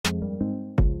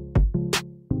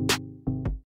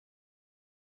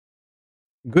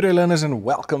Good day, learners, and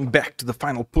welcome back to the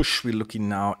final push. We're looking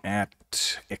now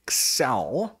at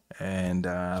Excel, and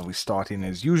we're starting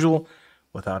as usual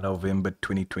with our November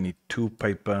 2022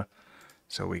 paper,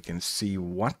 so we can see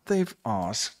what they've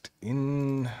asked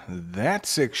in that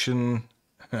section,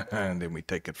 and then we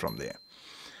take it from there.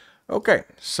 Okay,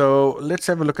 so let's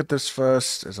have a look at this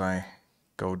first as I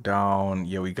go down.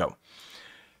 Here we go.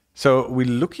 So we're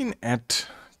looking at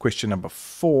question number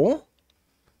 4.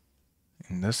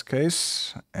 In this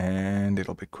case, and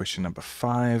it'll be question number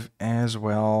 5 as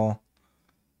well.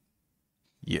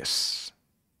 Yes.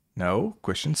 No,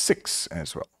 question 6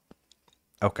 as well.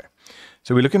 Okay.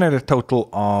 So we're looking at a total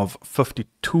of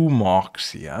 52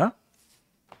 marks here.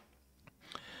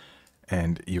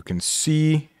 And you can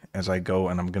see as I go,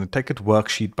 and I'm going to take it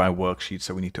worksheet by worksheet.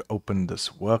 So we need to open this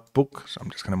workbook. So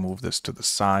I'm just going to move this to the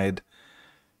side.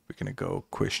 We're going to go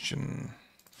question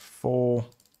 4.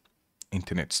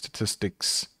 Internet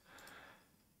statistics,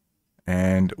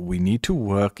 and we need to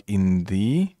work in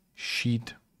the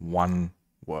sheet 1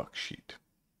 worksheet.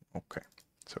 Okay,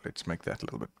 so let's make that a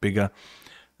little bit bigger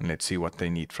and let's see what they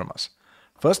need from us.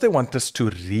 First, they want us to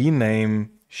rename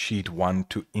sheet 1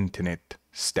 to internet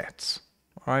stats.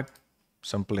 All right,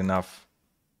 simple enough.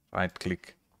 Right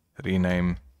click,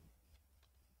 rename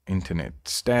internet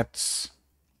stats.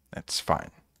 That's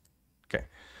fine. Okay.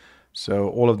 So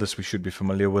all of this we should be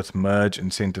familiar with. Merge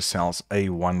and center cells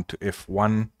A1 to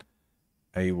F1,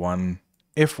 A1,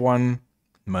 F1,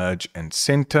 merge and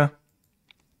center.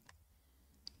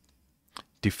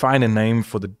 Define a name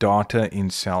for the data in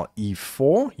cell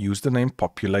E4. Use the name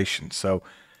population. So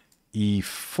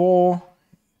E4,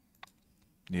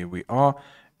 there we are.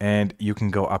 And you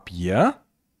can go up here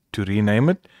to rename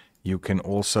it. You can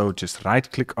also just right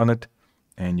click on it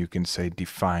and you can say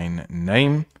define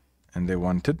name, and they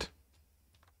want it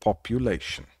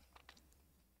population.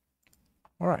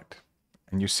 All right.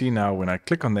 And you see now when I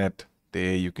click on that,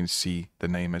 there you can see the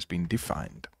name has been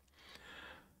defined.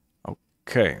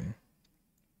 Okay.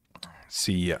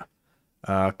 See here.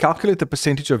 Calculate the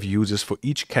percentage of users for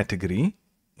each category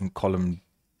in column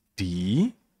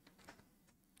D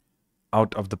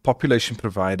out of the population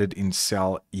provided in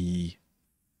cell E4.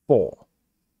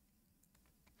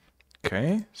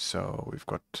 Okay, so we've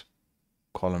got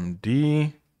column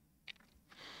D.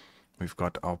 We've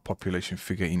got our population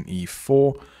figure in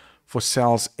E4. For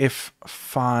cells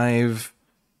F5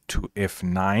 to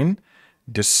F9,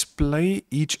 display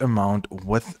each amount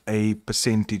with a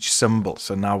percentage symbol.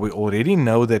 So now we already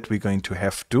know that we're going to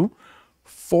have to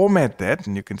format that.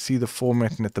 And you can see the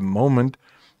formatting at the moment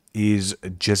is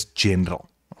just general.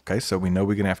 Okay, so we know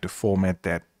we're going to have to format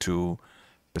that to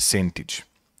percentage.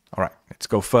 All right, let's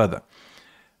go further.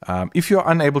 If you're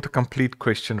unable to complete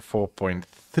question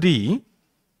 4.3,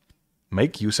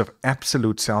 make use of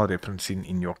absolute cell referencing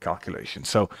in your calculation.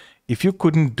 So if you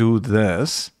couldn't do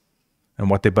this, and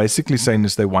what they're basically saying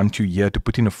is they want you here to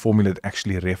put in a formula that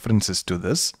actually references to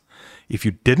this. If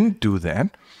you didn't do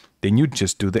that, then you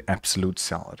just do the absolute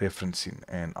cell referencing.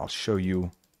 And I'll show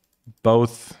you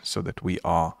both so that we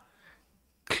are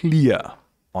clear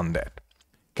on that.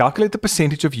 Calculate the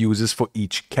percentage of users for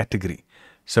each category.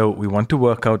 So we want to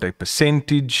work out a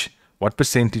percentage, what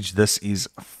percentage this is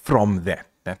from that.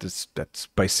 That's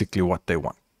basically what they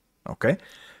want. Okay,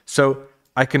 so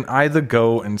I can either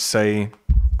go and say,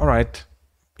 all right,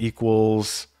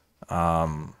 equals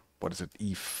what is it,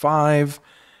 E5,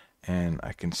 and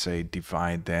I can say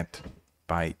divide that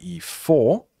by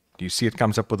E4. Do you see it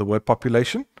comes up with the word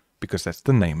population? Because that's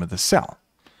the name of the cell.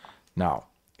 Now,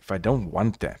 if I don't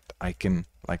want that, I can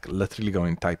like literally go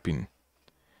and type in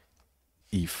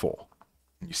E4.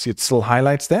 You see it still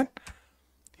highlights that.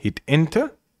 Hit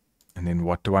enter. And then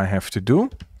what do I have to do?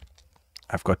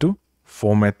 I've got to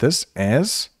format this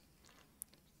as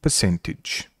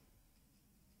percentage.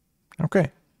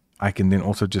 Okay. I can then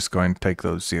also just go and take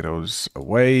those zeros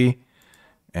away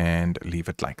and leave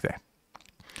it like that.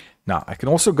 Now, I can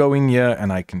also go in here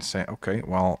and I can say, okay,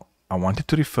 well, I want it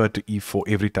to refer to E4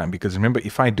 every time. Because remember,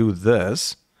 if I do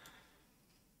this,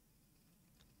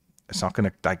 it's not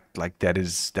going to like that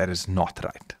is not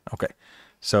right. Okay.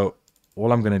 So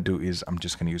all I'm going to do is I'm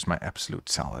just going to use my absolute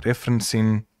cell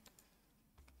referencing.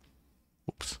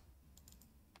 Oops.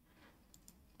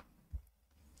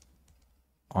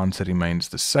 Answer remains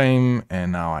the same.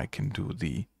 And now I can do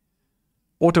the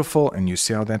autofill. And you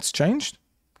see how that's changed,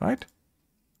 right?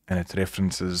 And it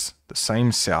references the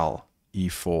same cell,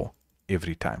 E4,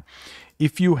 every time.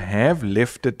 If you have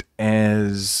left it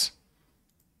as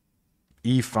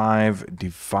E5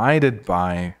 divided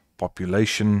by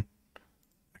population,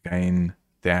 again,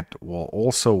 that will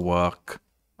also work,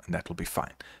 and that will be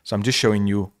fine. So I'm just showing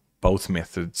you both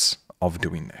methods of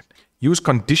doing that. Use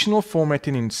conditional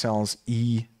formatting in cells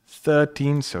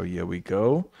E13. So here we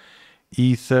go.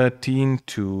 E13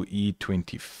 to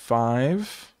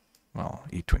E25. Well,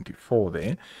 E24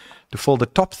 there. To fill the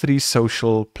top 3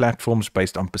 social platforms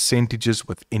based on percentages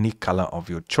with any color of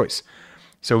your choice.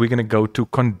 So we're going to go to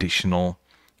conditional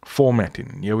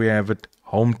formatting. Here we have it.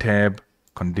 Home tab,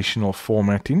 conditional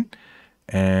formatting.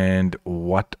 And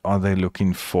what are they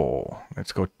looking for?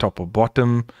 Let's go top or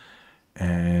bottom.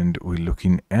 And we're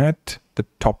looking at the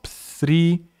top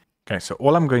 3. Okay, so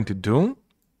all I'm going to do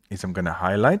is I'm going to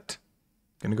highlight.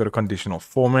 I'm going to go to conditional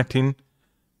formatting. I'm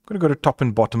going to go to top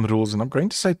and bottom rules, and I'm going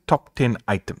to say top 10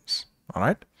 items. All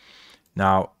right.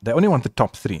 Now, they only want the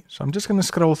top 3. So I'm just going to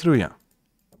scroll through here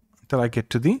until I get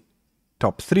to the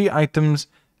top 3 items.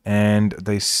 And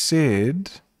they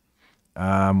said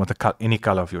with any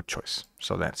color of your choice.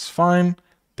 So that's fine.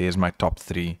 There's my top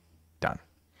 3 done.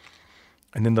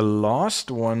 And then the last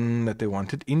one that they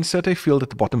wanted, insert a field at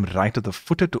the bottom right of the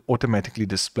footer to automatically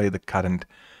display the current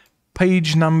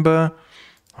page number.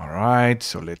 All right,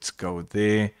 so let's go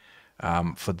there.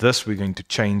 For this, we're going to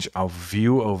change our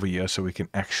view over here so we can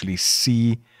actually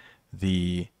see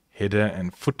the header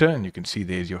and footer. And you can see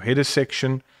there's your header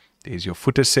section. There's your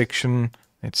footer section.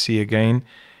 Let's see again.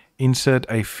 Insert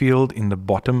a field in the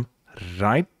bottom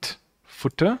right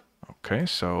footer. Okay,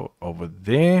 so over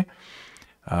there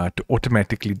to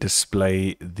automatically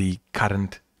display the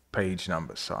current page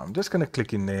number. So I'm just going to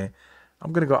click in there.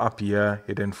 I'm going to go up here,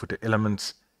 header and footer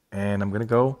elements, and I'm going to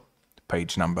go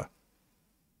page number.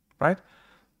 Right?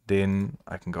 Then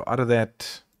I can go out of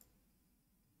that,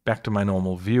 back to my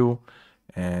normal view,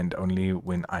 and only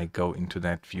when I go into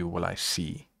that view will I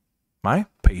see my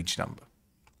page number.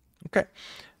 Okay,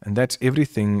 and that's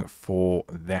everything for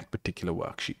that particular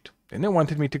worksheet. Then they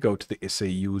wanted me to go to the SA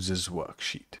users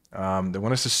worksheet. They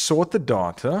want us to sort the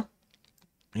data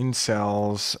in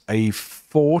cells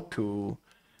A4 to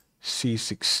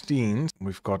C16.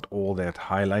 We've got all that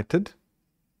highlighted.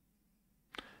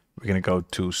 We're going to go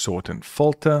to sort and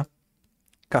filter,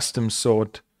 custom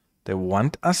sort. They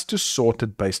want us to sort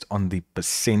it based on the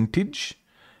percentage,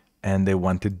 and they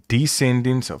want it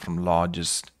descending, so from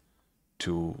largest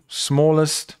to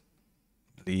smallest.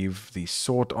 Leave the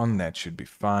sort on, that should be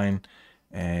fine,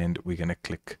 and we're going to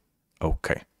click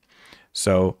OK.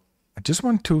 So I just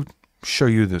want to show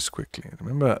you this quickly.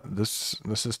 Remember, this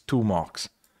is 2 marks,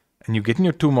 and you're getting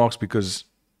your 2 marks because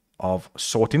of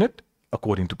sorting it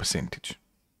according to percentage,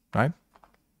 right?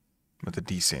 With the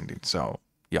descending. So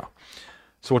yeah,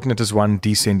 sorting it as 1,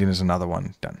 descending is another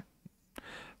one. Done.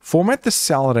 Format the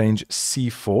cell range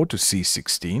C4 to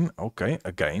C16. Okay,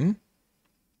 again,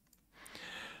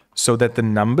 so that the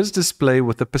numbers display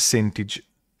with a percentage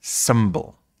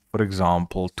symbol. For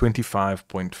example,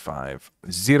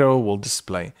 25.50 will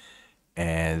display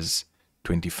as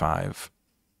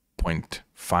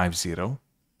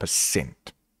 25.50%.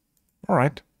 All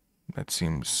right, that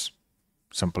seems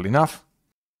simple enough.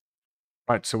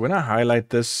 Right, so when I highlight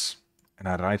this and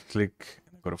I right click,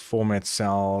 I go to format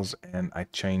cells and I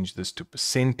change this to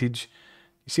percentage,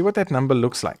 you see what that number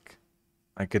looks like?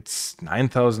 Like it's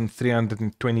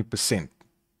 9,320%.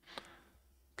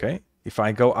 Okay, if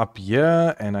I go up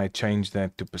here and I change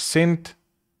that to percent,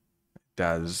 it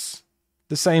does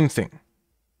the same thing.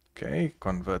 Okay,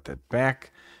 convert that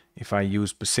back. If I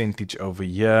use percentage over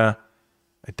here,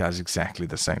 it does exactly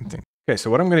the same thing. Okay,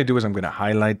 so what I'm going to do is I'm going to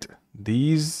highlight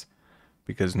these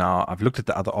because now I've looked at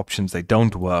the other options. They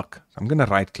don't work. So I'm going to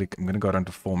right click. I'm going to go down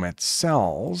to format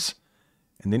cells.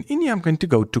 And then in here, I'm going to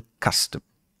go to custom.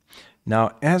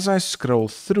 Now, as I scroll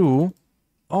through,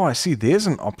 oh, I see there's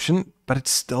an option, but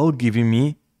it's still giving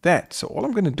me that. So all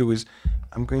I'm going to do is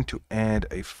I'm going to add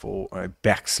a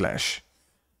backslash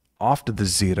after the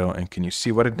 0. And can you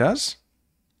see what it does?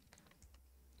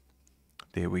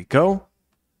 There we go.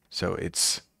 So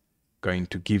it's going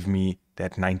to give me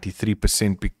that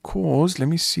 93% because, let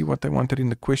me see what they wanted in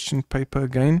the question paper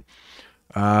again.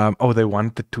 Oh, they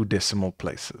want the 2 decimal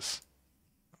places.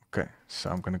 Okay, so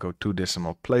I'm going to go 2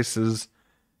 decimal places,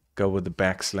 go with the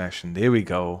backslash, and there we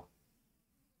go.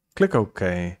 Click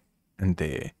OK, and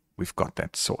there we've got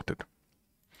that sorted.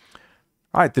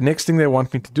 All right, the next thing they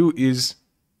want me to do is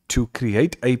to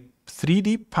create a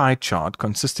 3D pie chart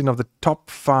consisting of the top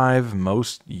 5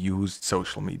 most used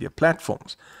social media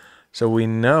platforms. So we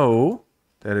know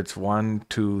that it's 1,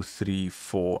 2, 3,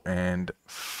 4, and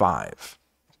 5.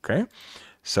 Okay,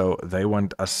 so they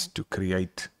want us to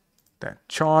create that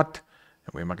chart.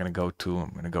 And where am I going to go to?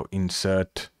 I'm going to go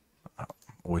insert.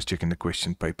 Always checking the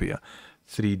question paper here.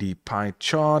 3D pie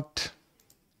chart.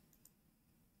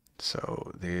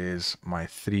 So there's my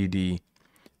 3D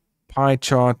pie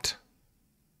chart.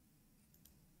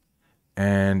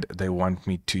 and they want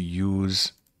me to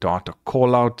use data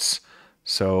callouts.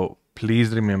 So please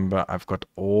remember, I've got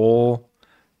all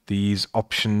these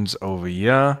options over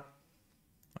here.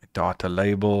 My data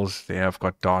labels, there I've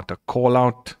got data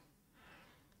callout.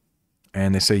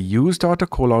 And they say use data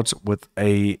callouts with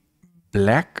a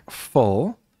black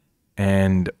fill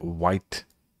and white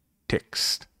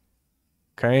text.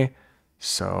 Okay,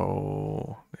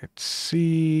 so let's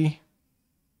see.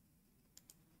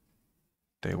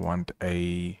 They want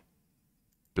a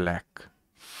black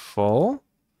fill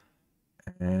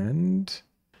and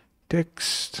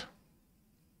text,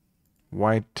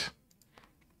 white.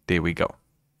 There we go.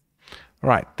 All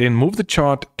right, then move the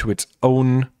chart to its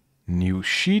own new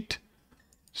sheet.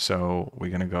 So we're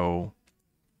going to go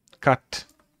cut.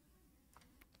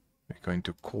 We're going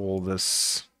to call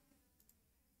this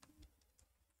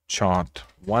chart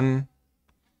 1.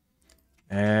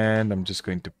 And I'm just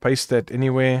going to paste that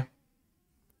anywhere.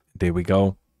 There we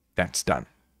go. That's done.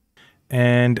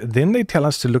 And then they tell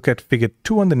us to look at figure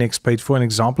 2 on the next page for an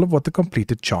example of what the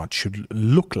completed chart should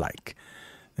look like.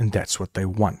 And that's what they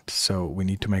want. So we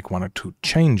need to make 1 or 2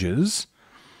 changes.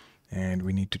 And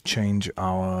we need to change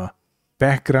our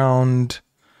background.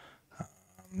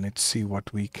 Let's see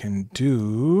what we can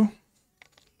do.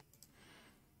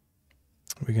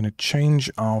 We're going to change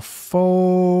our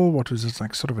full, what was this,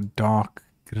 like sort of a dark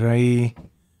gray,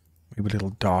 maybe a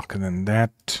little darker than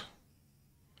that.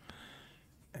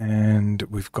 And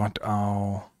we've got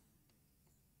our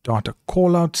data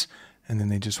callouts, and then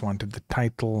they just wanted the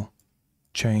title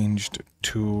changed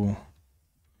to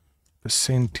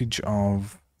percentage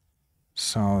of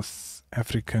South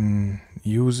African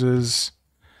users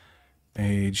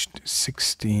aged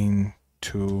 16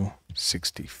 to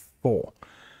 64.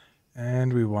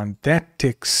 And we want that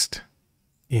text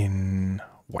in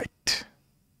white.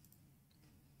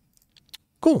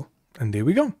 Cool. And there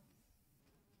we go.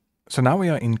 So now we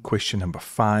are in question number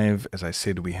 5. As I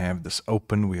said, we have this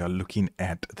open. We are looking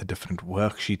at the different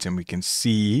worksheets, and we can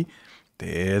see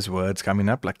there's words coming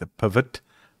up like the pivot,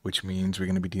 which means we're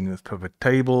going to be dealing with pivot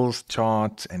tables,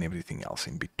 charts, and everything else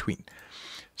in between.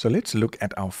 So let's look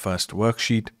at our first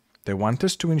worksheet. They want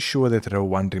us to ensure that row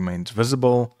 1 remains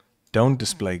visible, don't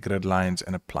display grid lines,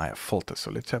 and apply a filter.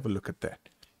 So let's have a look at that.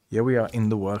 Here we are in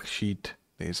the worksheet.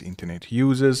 There's internet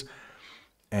users.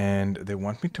 And they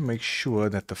want me to make sure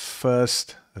that the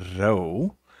first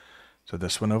row, so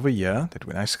this one over here, that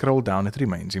when I scroll down, it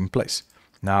remains in place.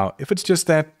 Now, if it's just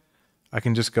that, I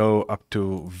can just go up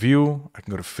to View. I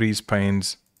can go to Freeze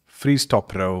Panes, Freeze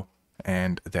Top Row,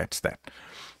 and that's that.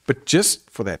 But just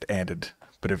for that added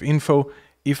bit of info,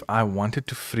 if I wanted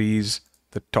to freeze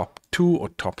the top 2 or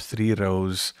top 3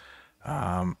 rows,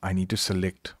 I need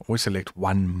to always select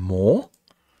one more.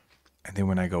 And then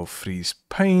when I go Freeze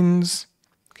Panes,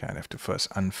 okay, I'd have to first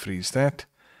unfreeze that,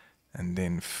 and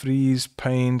then Freeze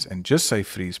Panes, and just say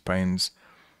Freeze Panes.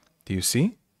 Do you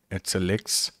see? It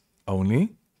selects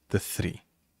only the 3.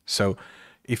 So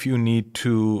if you need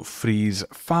to freeze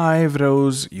 5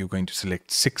 rows, you're going to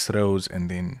select 6 rows and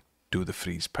then do the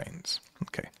Freeze Panes.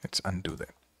 Okay, let's undo that.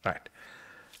 Right.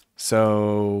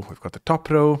 So we've got the top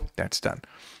row. That's done.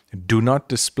 Do not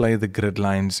display the grid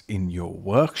lines in your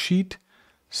worksheet.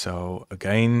 So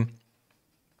again,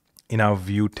 in our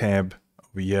View tab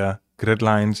over here, grid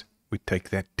lines, we take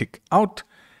that tick out,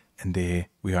 and there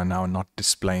we are now not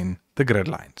displaying the grid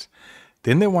lines.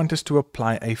 Then they want us to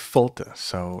apply a filter.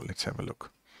 So let's have a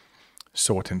look.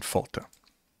 Sort and filter.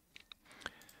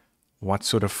 What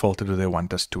sort of filter do they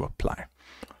want us to apply?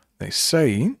 They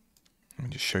say, let me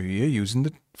just show you here, using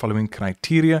the following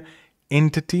criteria.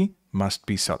 Entity must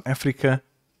be South Africa.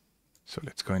 So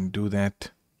let's go and do that.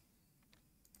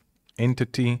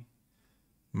 Entity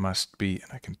must be,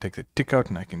 and I can take the tick out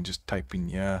and I can just type in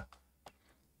here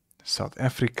South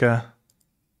Africa.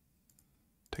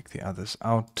 Take the others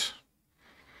out.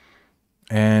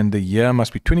 And the year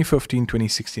must be 2015,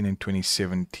 2016, and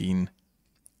 2017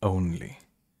 only.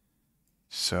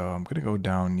 So I'm going to go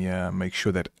down here, make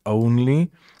sure that only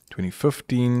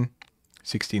 2015,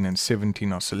 16, and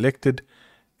 17 are selected,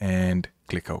 and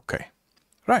click OK.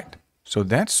 Right, so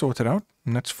that's sorted out,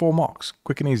 and that's 4 marks.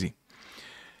 Quick and easy.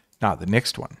 Now, the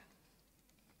next one.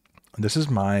 This is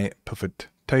my pivot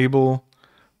table.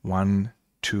 1,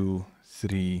 2,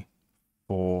 3,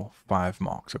 4, 5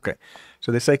 marks. Okay,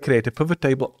 so they say create a pivot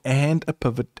table and a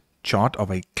pivot chart of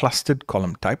a clustered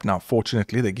column type. Now,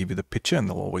 fortunately, they give you the picture, and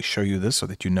they'll always show you this so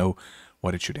that you know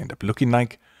what it should end up looking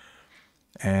like.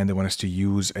 And they want us to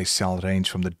use a cell range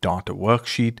from the data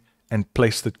worksheet and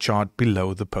place the chart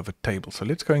below the pivot table. So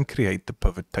let's go and create the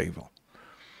pivot table.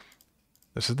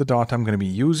 This is the data I'm going to be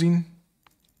using.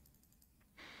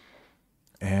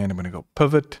 and I'm going to go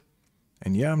pivot.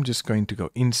 And yeah, I'm just going to go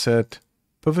insert,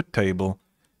 pivot table,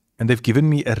 and they've given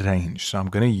me a range. So I'm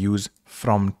going to use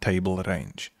from table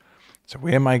range. So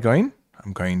where am I going?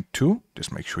 I'm going to,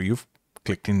 just make sure you've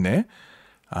clicked in there.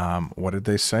 What did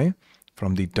they say?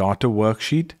 From the data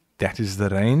worksheet, that is the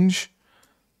range.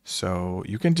 So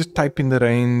you can just type in the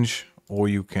range, or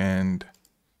you can,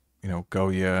 go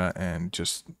here and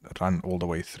just run all the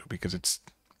way through because it's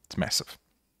massive.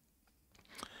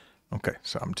 Okay,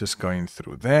 so I'm just going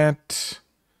through that.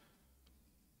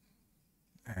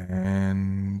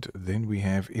 And then we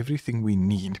have everything we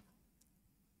need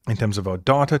in terms of our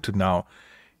data to now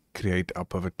create our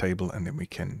pivot table, and then we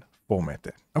can format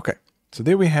that. Okay, so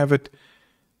there we have it.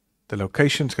 The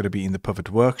location is going to be in the pivot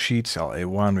worksheet, cell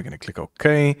A1. We're going to click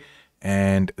OK.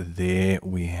 And there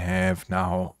we have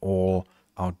now all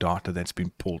our data that's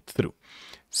been pulled through.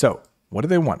 So what do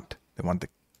they want? They want the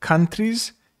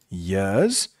countries,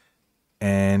 years,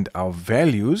 and our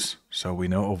values. So we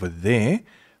know over there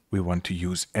we want to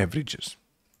use averages.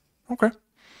 Okay.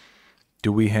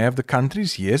 Do we have the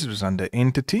countries? Yes, it was under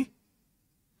entity.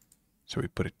 So we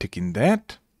put a tick in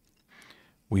that.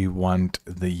 We want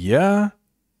the year.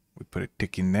 We put a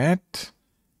tick in that.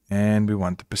 And we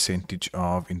want the percentage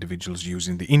of individuals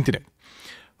using the internet.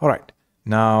 All right.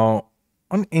 Now,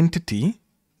 on entity,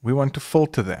 we want to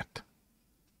filter that.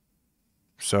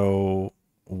 So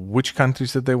which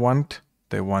countries did they want?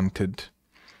 They wanted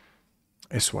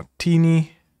Eswatini.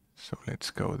 So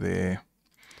let's go there.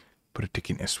 Put a tick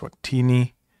in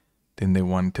Eswatini. Then they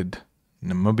wanted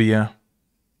Namibia.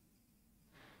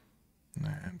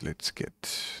 And let's get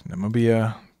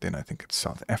Namibia. Then I think it's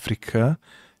South Africa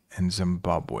and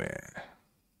Zimbabwe.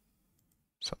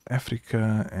 South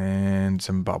Africa and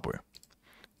Zimbabwe.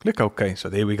 Click OK. So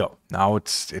there we go. Now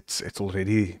it's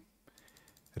already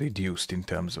reduced in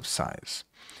terms of size.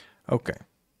 Okay.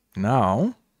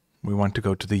 Now we want to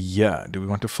go to the year. Do we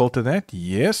want to filter that?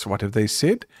 Yes. What have they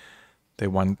said? They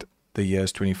want the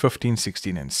years 2015,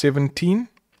 16, and 17.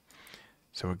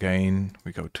 So again,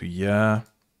 we go to year.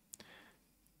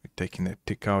 We're taking that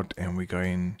tick out and we go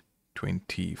in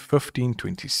 2015,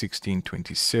 2016,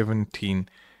 2017.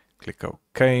 Click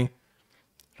OK.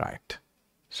 Right.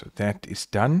 So that is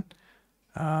done.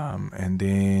 And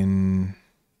then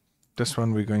this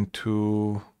one we're going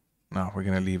to, no, we're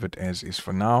going to leave it as is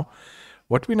for now.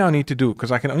 What we now need to do,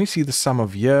 because I can only see the sum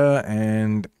of year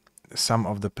and the sum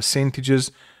of the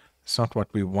percentages. It's not what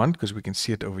we want because we can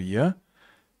see it over here.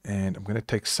 And I'm going to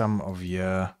take sum of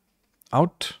year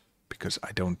out because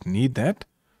I don't need that.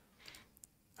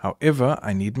 However,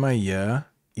 I need my year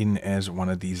in as one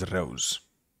of these rows.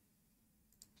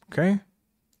 Okay. I'm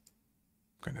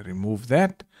going to remove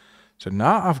that. So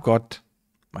now I've got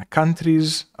my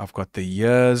countries, I've got the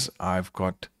years, I've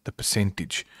got the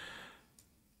percentage.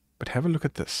 But have a look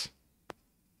at this.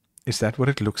 Is that what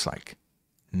it looks like?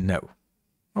 No.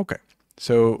 Okay.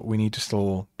 So we need to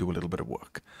still do a little bit of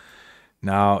work.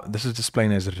 Now, this is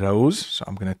displaying as rows. So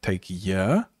I'm going to take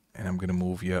year and I'm going to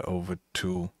move here over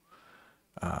to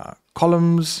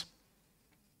columns.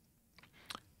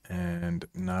 And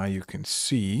now you can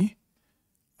see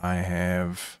I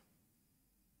have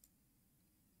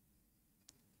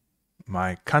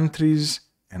my countries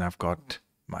and I've got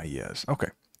my years. Okay,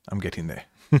 I'm getting there.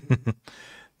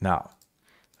 Now,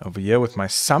 over here with my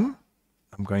sum,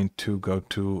 I'm going to go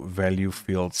to value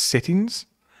field settings.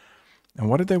 And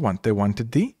what did they want? They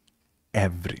wanted the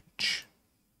average.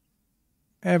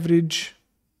 Average.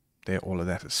 There, all of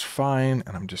that is fine.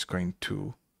 And I'm just going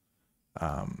to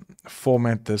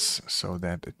format this so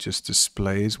that it just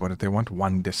displays, what did they want?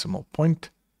 1 decimal point.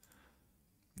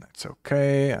 That's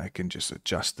okay. I can just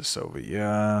adjust this over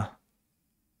here.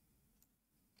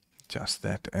 Adjust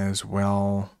that as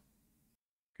well.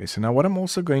 Okay, so now what I'm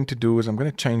also going to do is I'm going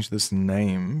to change this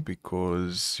name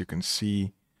because you can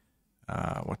see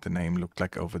what the name looked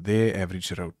like over there,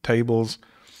 average row tables.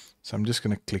 So I'm just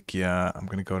going to click here. I'm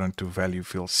going to go down to value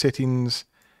field settings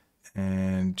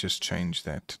and just change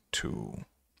that to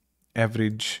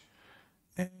average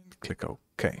and click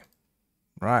OK.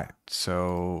 Right,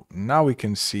 so now we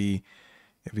can see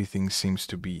everything seems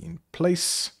to be in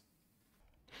place.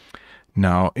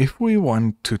 Now, if we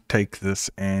want to take this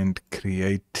and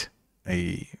create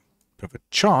a pivot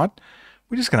chart,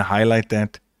 we're just going to highlight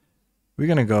that. We're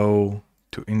going to go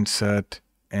to insert,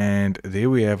 and there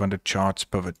we have under charts,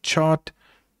 pivot chart.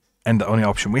 And the only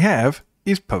option we have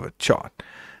is pivot chart.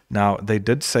 Now, they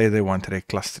did say they wanted a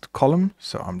clustered column,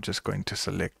 so I'm just going to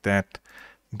select that.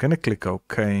 I'm going to click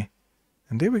OK.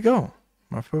 And there we go.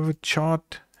 My pivot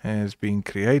chart has been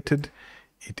created.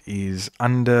 It is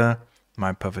under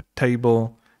my pivot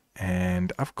table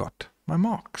and I've got my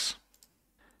marks.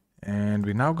 And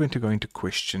we're now going to go into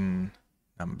question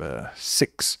number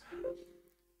 6.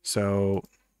 So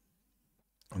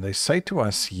they say to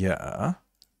us here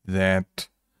that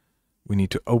we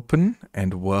need to open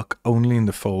and work only in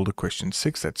the folder question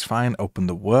 6. That's fine. Open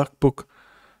the workbook.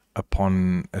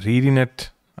 Upon reading it,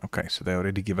 okay, so they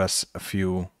already give us a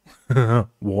few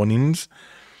warnings.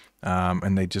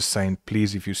 And they're just saying,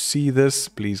 please, if you see this,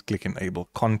 please click enable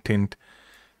content.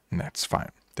 And that's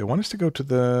fine. They want us to go to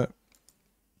the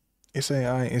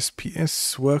SAI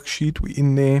SPS worksheet. We're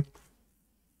in there.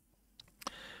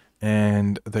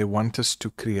 And they want us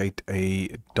to create a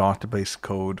database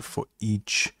code for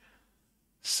each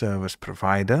service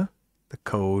provider. The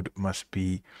code must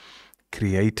be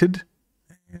created.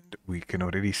 And we can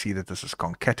already see that this is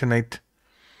concatenate.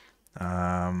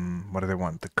 What do they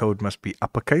want? The code must be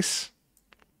uppercase.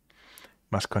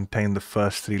 Must contain the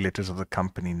first 3 letters of the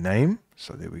company name.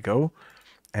 So there we go.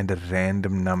 And a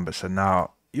random number. So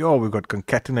now, we've got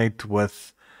concatenate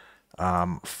with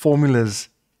formulas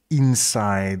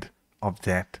inside of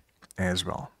that as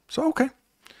well. So, okay.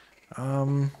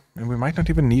 And we might not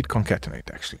even need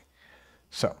concatenate, actually.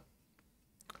 So,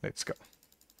 let's go.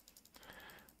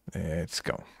 Let's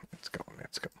go.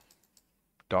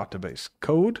 Database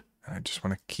code. I just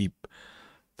want to keep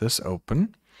this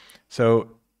open.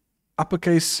 So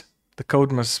uppercase, the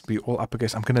code must be all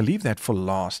uppercase. I'm going to leave that for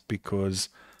last because,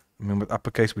 I mean, with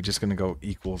uppercase, we're just going to go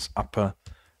equals upper,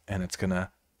 and it's going to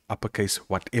uppercase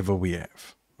whatever we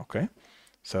have. Okay.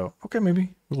 So, okay,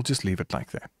 maybe we'll just leave it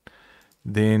like that.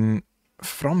 Then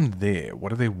from there, what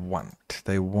do they want?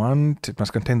 They want, it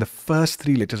must contain the first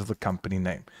 3 letters of the company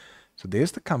name. So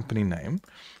there's the company name,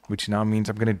 which now means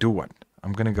I'm going to do what?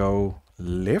 I'm going to go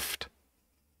left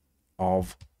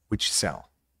of which cell?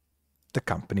 The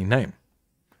company name.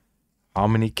 How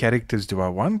many characters do I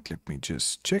want? Let me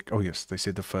just check. Oh, yes, they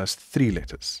said the first 3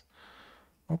 letters.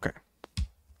 Okay.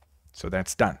 So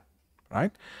that's done,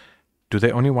 right? Do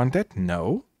they only want that?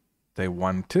 No. They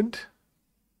wanted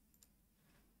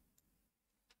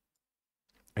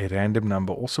a random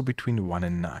number also between 1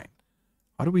 and 9.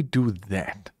 How do we do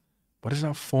that? What is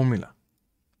our formula?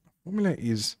 Our formula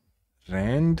is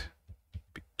rand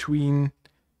between,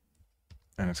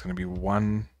 and it's going to be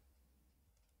 1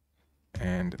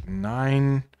 and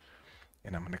 9.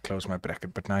 And I'm going to close my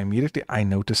bracket. But now immediately I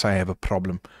notice I have a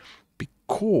problem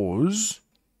because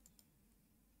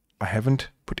I haven't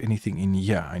put anything in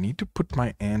here. I need to put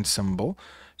my and symbol.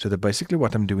 So that basically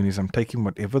what I'm doing is I'm taking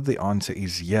whatever the answer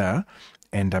is here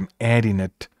and I'm adding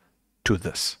it to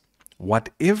this.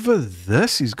 Whatever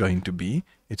this is going to be,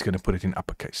 it's going to put it in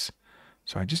uppercase.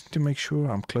 So I just need to make sure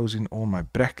I'm closing all my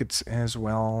brackets as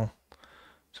well.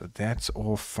 So that's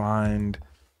all fine.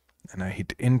 And I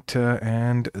hit enter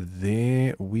and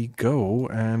there we go.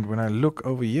 And when I look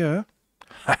over here,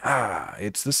 haha,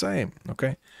 it's the same.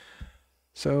 Okay.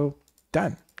 So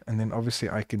done. And then obviously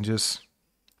I can just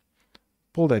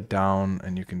pull that down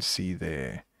and you can see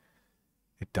there,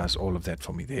 it does all of that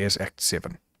for me. There's Act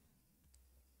 7.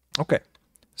 Okay,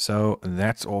 so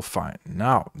that's all fine.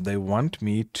 Now, they want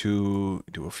me to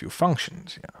do a few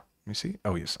functions. Yeah, let me see.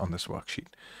 Oh, yes, on this worksheet.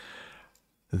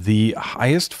 The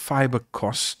highest fiber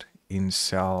cost in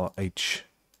cell H2.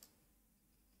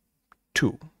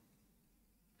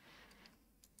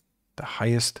 The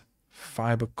highest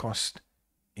fiber cost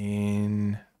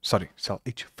in, sorry, cell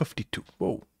H52.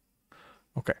 Whoa.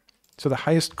 Okay, so the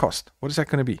highest cost, what is that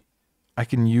going to be? I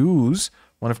can use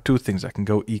one of two things. I can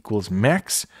go equals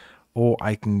max, or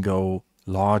I can go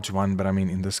large one, but I mean,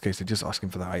 in this case, they're just asking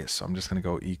for the highest. So I'm just going to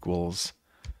go equals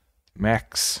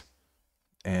max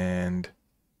and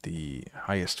the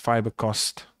highest fiber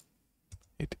cost.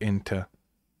 Hit enter,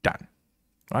 done.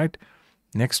 Right?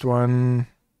 Next one,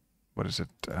 what is it?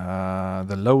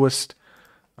 The lowest.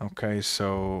 Okay,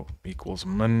 so equals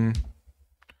min.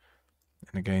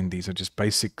 And again, these are just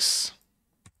basics.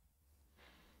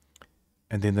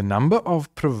 And then the number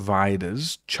of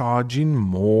providers charging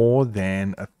more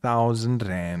than 1,000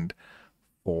 Rand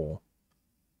for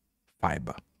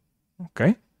fiber.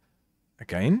 Okay.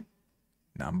 Again,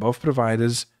 number of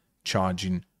providers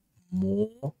charging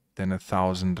more than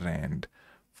 1,000 Rand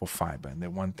for fiber. And they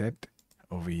want that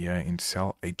over here in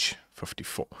cell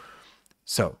H54.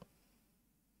 So,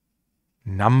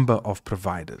 number of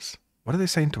providers. What are they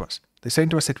saying to us? They're saying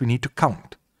to us that we need to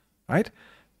count, right?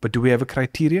 But do we have a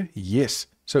criteria? Yes.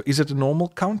 So is it a normal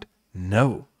count?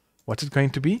 No. What's it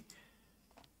going to be?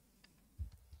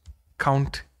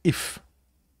 Count if.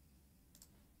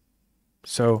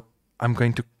 So I'm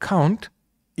going to count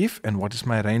if, and what is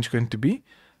my range going to be?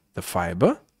 The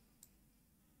fiber.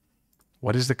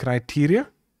 What is the criteria?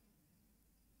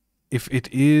 If it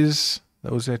is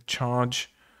those that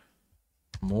charge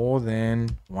more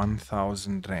than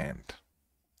 1,000 Rand.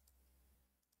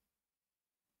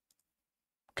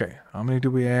 Okay, how many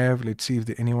do we have? Let's see if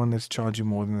there's anyone that's charging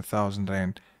more than 1,000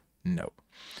 Rand. No.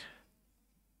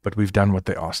 But we've done what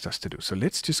they asked us to do. So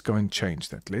let's just go and change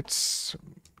that. Let's,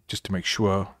 just to make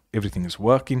sure everything is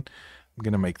working, I'm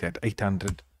going to make that 800.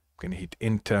 I'm going to hit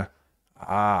enter.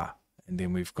 And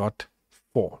then we've got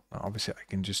 4. Now, obviously, I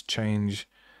can just change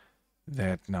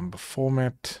that number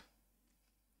format.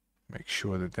 Make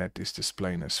sure that that is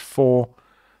displaying as 4.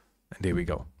 And there we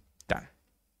go. Done.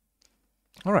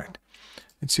 All right.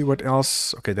 Let's see what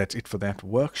else. Okay, that's it for that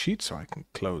worksheet. So I can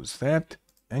close that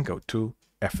and go to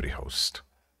AfriHost.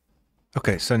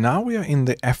 Okay, so now we are in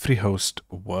the AfriHost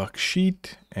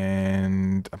worksheet.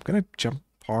 And I'm going to jump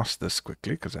past this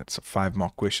quickly because that's a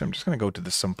 5-mark question. I'm just going to go to the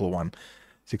simple one.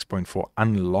 6.4,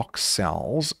 unlock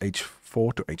cells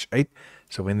H4 to H8.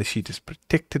 So when the sheet is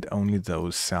protected, only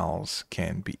those cells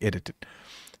can be edited.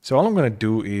 So all I'm going to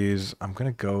do is I'm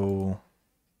going to go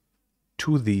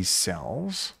to these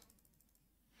cells.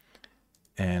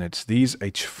 And it's these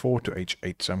H4 to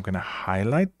H8. So I'm going to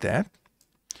highlight that.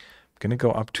 I'm going to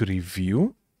go up to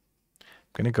review.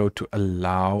 I'm going to go to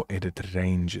allow edit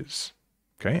ranges.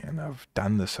 Okay, and I've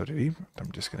done this already.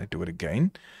 I'm just going to do it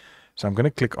again. So I'm going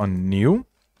to click on new.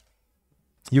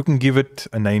 You can give it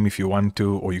a name if you want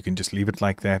to, or you can just leave it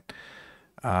like that.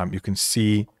 You can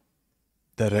see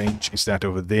the range is that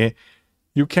over there.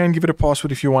 You can give it a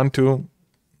password if you want to.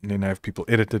 And then have people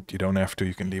edit it. You don't have to.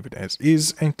 You can leave it as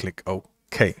is and click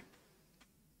OK.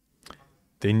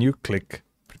 Then you click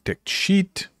protect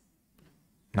sheet.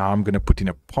 Now I'm going to put in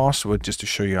a password just to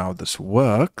show you how this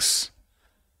works.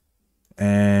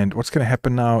 And what's going to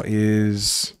happen now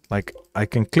is, like, I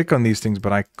can click on these things,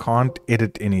 but I can't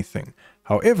edit anything.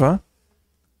 However,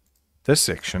 this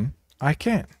section, I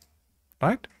can,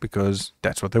 right? Because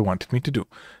that's what they wanted me to do.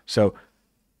 So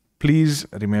please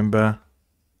remember,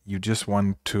 you just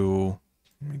want to,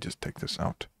 let me just take this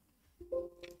out.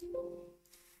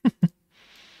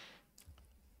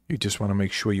 You just want to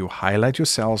make sure you highlight your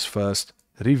cells first,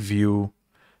 review,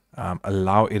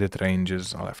 allow edit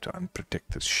ranges. I'll have to unprotect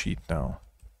this sheet now.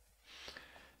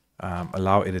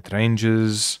 Allow edit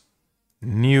ranges,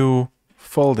 new,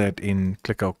 fill that in,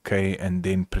 click OK, and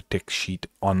then protect sheet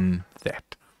on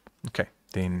that. Okay,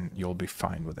 then you'll be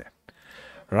fine with that.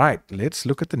 Right, let's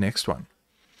look at the next one.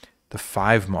 The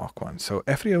 5-mark one. So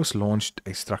AfriHost launched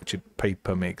a structured pay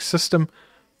per meg system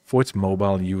for its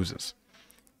mobile users.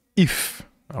 If,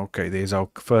 okay, there's our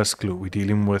first clue. We're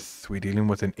dealing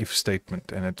with an if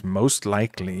statement, and it's most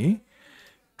likely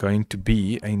going to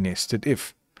be a nested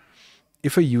if.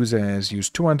 If a user has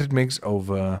used 200 megs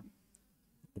over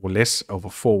or less over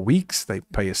 4 weeks, they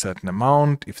pay a certain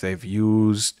amount. If they've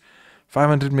used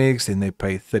 500 megs, then they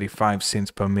pay 35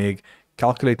 cents per meg.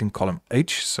 Calculate in column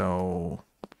H. So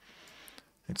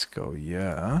let's go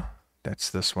here. That's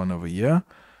this one over here.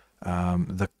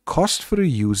 The cost for a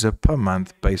user per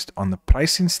month based on the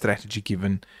pricing strategy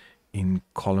given in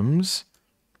columns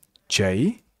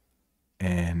J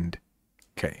and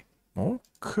K.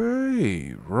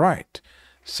 Okay, right.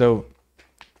 So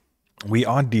we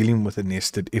are dealing with a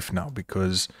nested if now,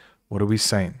 because what are we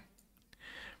saying?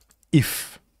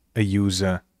 If a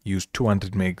user used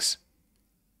 200 megs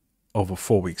over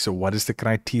 4 weeks. So what is the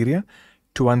criteria?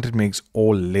 200 megs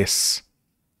or less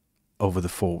over the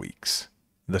 4 weeks.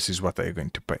 This is what they're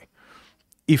going to pay.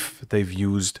 If they've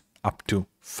used up to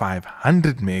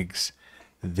 500 megs,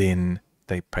 then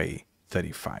they pay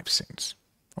 35 cents.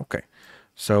 Okay,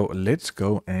 so let's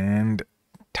go and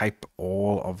type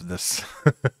all of this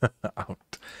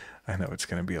out. I know it's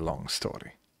going to be a long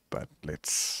story, but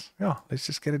let's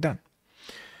just get it done.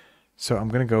 So I'm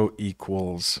going to go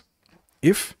equals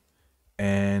if,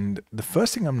 and the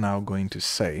first thing I'm now going to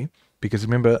say, because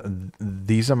remember,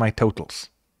 these are my totals.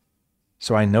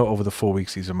 So I know over the 4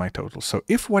 weeks, these are my totals. So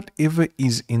if whatever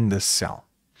is in this cell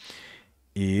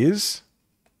is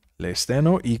less than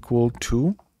or equal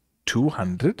to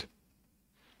 200,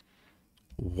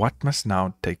 what must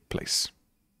now take place?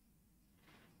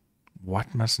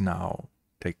 What must now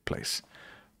take place?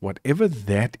 Whatever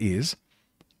that is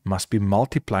must be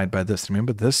multiplied by this.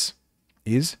 Remember, this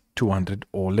is 200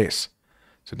 or less.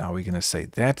 So now we're going to say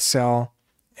that cell,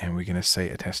 and we're going to say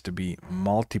it has to be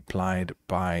multiplied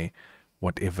by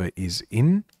whatever is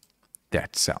in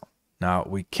that cell. Now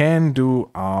we can do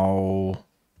our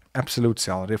absolute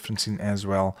cell referencing as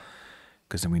well,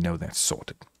 because then we know that's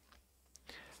sorted.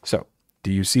 So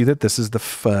do you see that this is the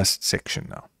first section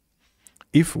now?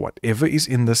 If whatever is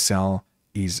in the cell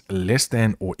is less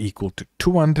than or equal to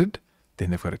 200,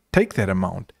 then they've got to take that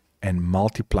amount and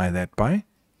multiply that by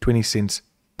 20 cents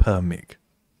per meg.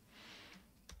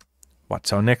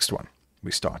 What's our next one?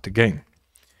 We start again.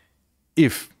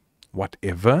 If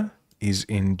whatever is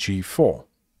in G4,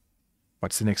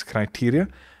 what's the next criteria?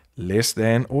 Less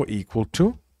than or equal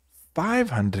to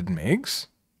 500 megs.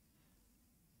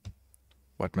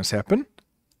 What must happen?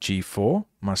 G4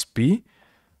 must be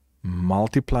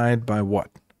multiplied by what?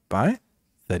 By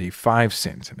 35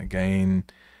 cents. And again,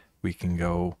 we can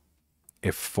go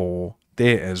F4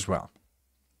 there as well.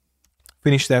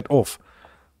 Finish that off.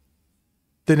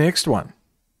 The next one,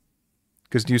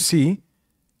 because you see,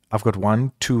 I've got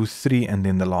 1, 2, 3, and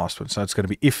then the last one. So it's going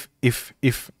to be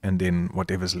if, and then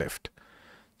whatever's left.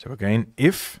 So again,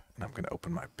 if, and I'm going to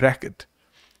open my bracket,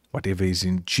 whatever is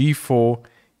in G4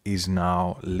 is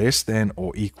now less than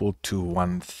or equal to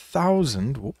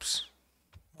 1,000. Whoops.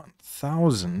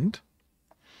 1,000.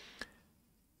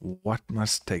 What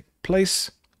must take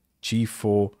place?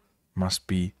 G4 must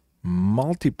be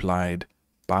multiplied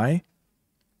by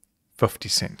 50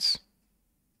 cents.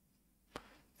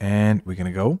 And we're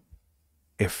going to go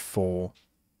F4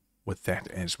 with that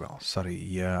as well. Sorry,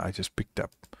 yeah, I just picked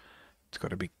up. It's got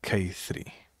to be K3.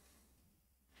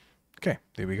 Okay,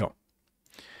 there we go.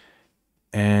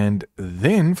 And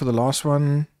then for the last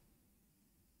one,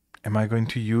 am I going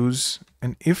to use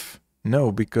an if?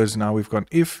 No, because now we've got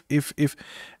if,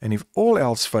 and if all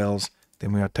else fails,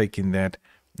 then we are taking that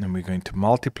and we're going to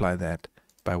multiply that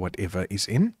by whatever is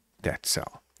in that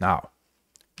cell. Now,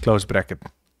 close bracket,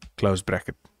 close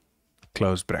bracket,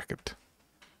 close bracket.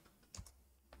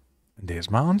 And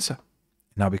there's my answer.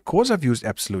 Now, because I've used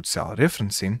absolute cell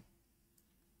referencing,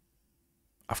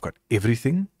 I've got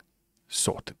everything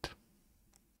sorted.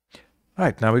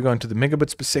 Right, now we're going to the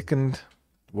megabits per second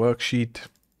worksheet.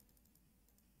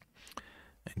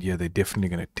 And here they're definitely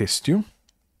going to test you.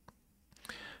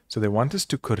 So they want us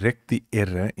to correct the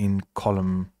error in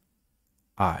column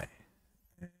I.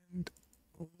 And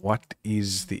what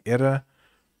is the error?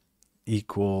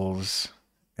 Equals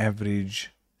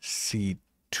average C2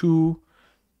 to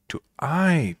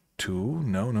I2.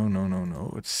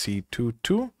 No. It's C2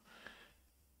 to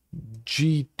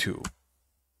G2.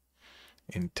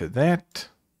 Into that.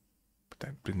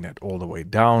 Bring that all the way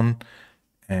down.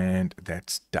 And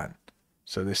that's done.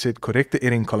 So they said correct the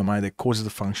error in column I that causes the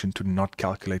function to not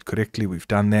calculate correctly. We've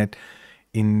done that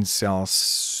in cell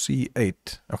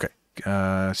C8. Okay,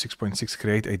 6.6,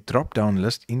 create a drop-down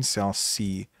list in cell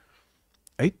C8.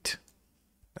 And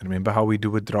remember how we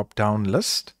do a drop-down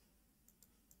list?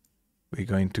 We're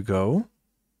going to go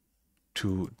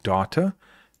to data,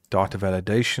 data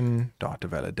validation,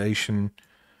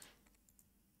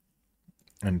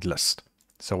 and list.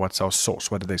 So what's our source?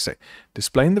 What do they say?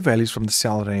 Displaying the values from the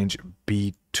cell range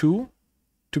B2 to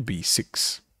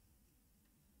B6.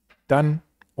 Done.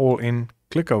 All in.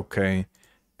 Click OK.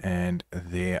 And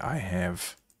there I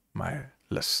have my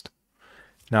list.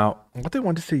 Now, what they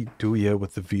wanted to do here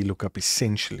with the VLOOKUP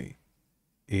essentially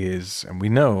is, and we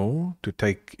know to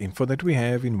take info that we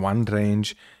have in one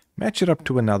range, match it up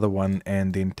to another one,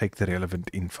 and then take the relevant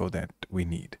info that we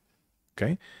need.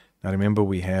 Okay. Now remember,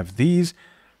 we have these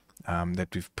that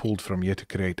we've pulled from here to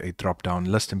create a drop-down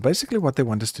list. And basically what they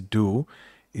want us to do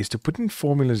is to put in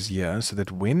formulas here so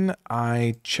that when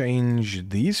I change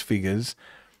these figures,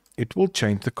 it will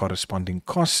change the corresponding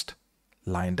cost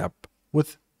lined up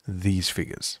with these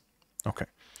figures. Okay,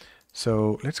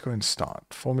 so let's go and start.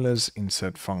 Formulas,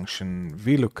 insert function,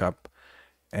 VLOOKUP,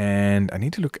 and I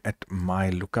need to look at my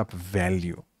lookup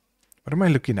value. What am I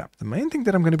looking up? The main thing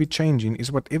that I'm going to be changing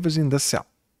is whatever's in this cell.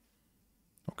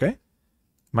 Okay.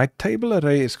 My table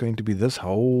array is going to be this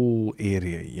whole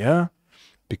area here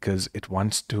because it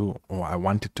wants to, or I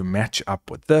want it to match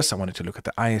up with this. I want it to look at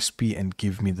the ISP and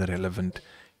give me the relevant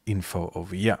info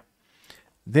over here.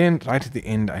 Then right at the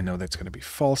end, I know that's going to be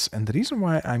false. And the reason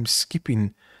why I'm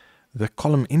skipping the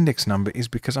column index number is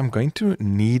because I'm going to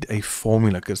need a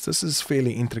formula because this is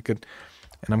fairly intricate.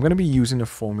 And I'm going to be using a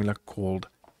formula called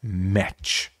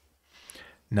match.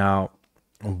 Now,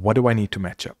 what do I need to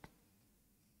match up?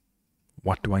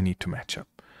 What do I need to match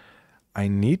up? I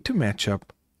need to match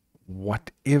up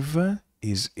whatever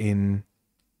is in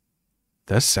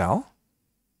the cell.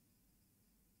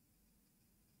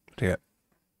 Here.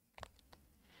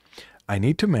 I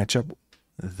need to match up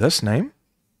this name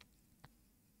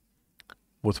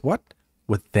with what?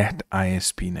 With that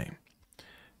ISP name.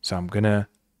 So I'm going to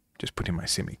just put in my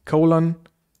semicolon.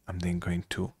 I'm then going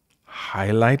to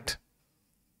highlight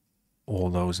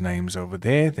all those names over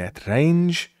there, that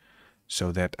range.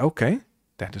 So that, okay,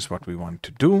 that is what we want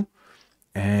to do.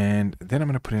 And then I'm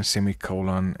going to put in a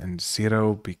semicolon and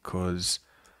 0 because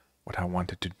what I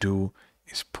wanted to do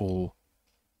is pull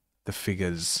the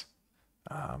figures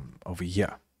over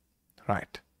here.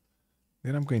 Right.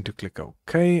 Then I'm going to click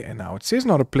OK. And now it says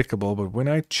not applicable, but when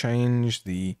I change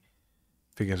the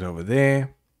figures over there,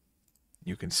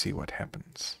 you can see what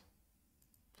happens.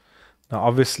 Now,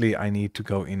 obviously, I need to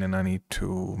go in and I need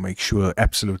to make sure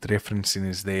absolute referencing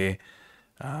is there.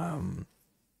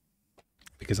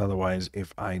 Because otherwise,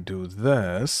 if I do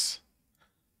this,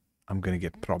 I'm going to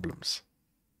get problems.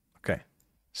 Okay,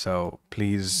 so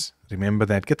please remember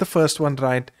that. Get the first one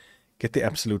right, get the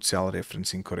absolute cell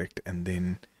referencing correct, and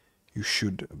then you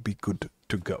should be good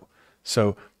to go.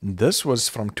 So this was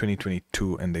from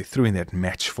 2022, and they threw in that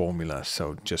match formula,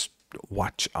 so just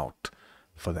watch out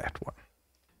for that one.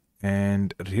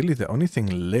 And really the only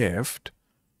thing left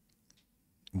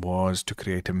was to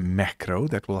create a macro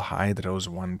that will hide rows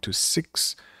 1 to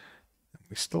 6.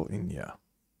 We're still in here.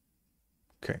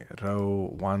 Okay,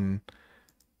 row 1,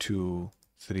 2,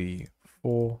 3,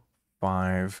 4,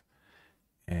 5,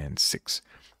 and 6.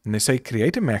 And they say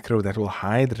create a macro that will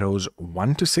hide rows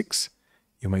 1 to 6.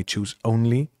 You may choose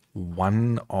only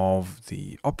one of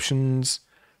the options.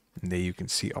 And there you can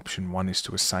see option 1 is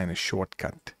to assign a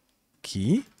shortcut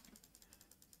key.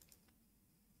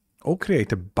 Or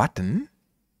create a button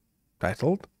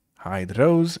titled hide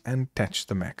rows and attach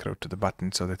the macro to the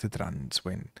button so that it runs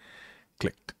when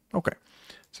clicked. Okay,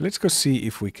 so let's go see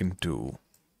if we can do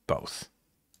both.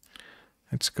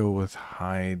 Let's go with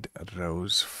hide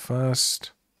rows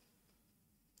first.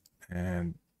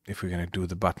 And if we're going to do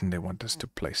the button, they want us to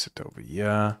place it over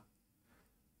here.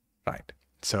 Right,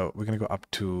 so we're going to go up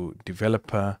to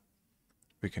developer.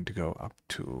 We're going to go up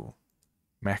to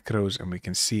macros, and we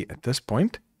can see at this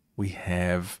point we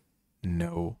have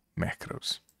no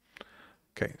macros.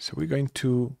 Okay, so we're going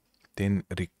to then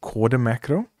record a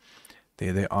macro.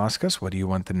 There they ask us, what do you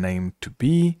want the name to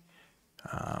be?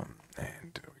 And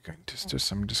we're going to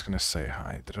I'm just going to say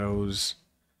hide rows.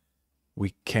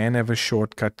 We can have a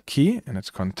shortcut key, and it's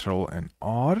Control and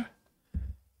R.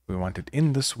 We want it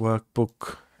in this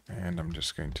workbook, and I'm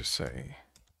just going to say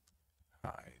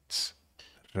hides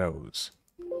rows.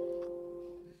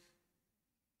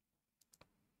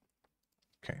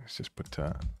 Okay, let's just put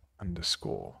an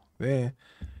underscore there.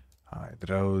 Hide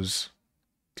rows.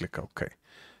 Click OK.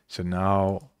 So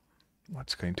now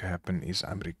what's going to happen is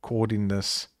I'm recording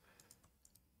this,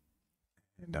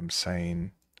 and I'm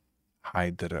saying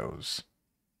hide the rows.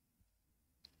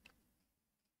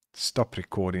 Stop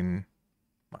recording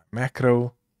my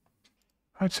macro.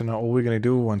 Alright, so now all we're going to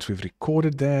do once we've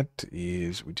recorded that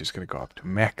is we're just going to go up to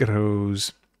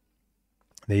macros.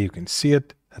 There you can see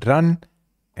it, run,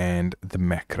 and the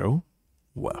macro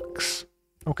works.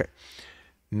 Okay,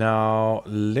 now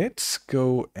let's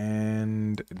go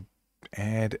and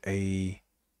add a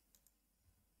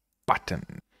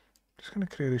button. Just going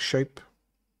to create a shape.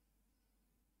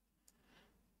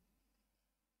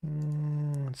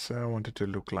 So I want it to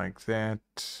look like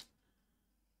that.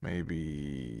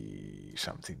 Maybe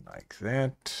something like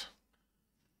that.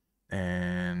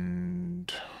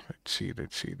 And let's see.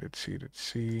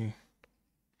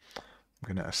 I'm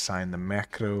going to assign the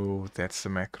macro. That's the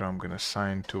macro I'm going to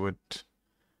assign to it.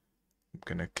 I'm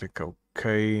going to click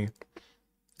OK.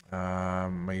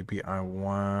 Maybe I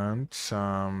want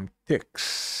some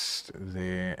text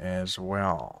there as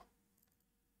well.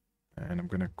 And I'm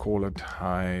going to call it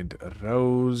hide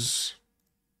rows.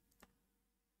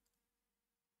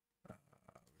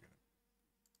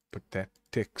 Put that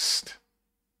text.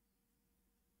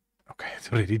 Okay,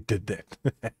 it already did that.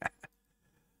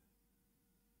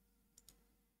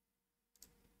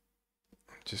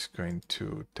 I'm just going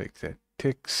to take that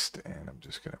text and I'm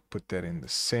just going to put that in the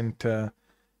center.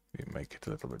 We make it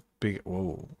a little bit big.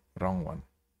 Whoa, wrong one.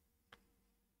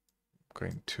 I'm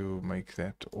going to make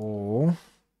that all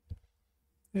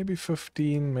maybe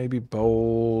 15, maybe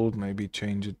bold, maybe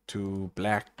change it to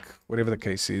black, whatever the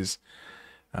case is.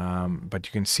 But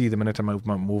you can see the minute I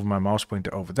move my mouse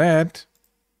pointer over that,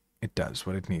 it does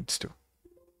what it needs to.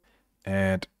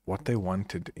 And what they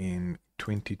wanted in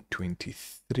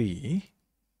 2023,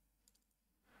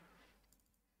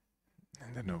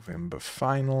 and the November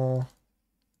final.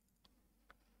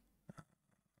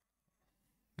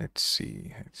 Let's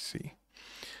see.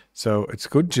 So it's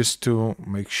good just to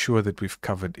make sure that we've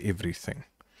covered everything.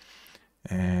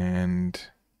 And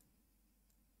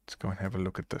let's go and have a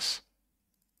look at this.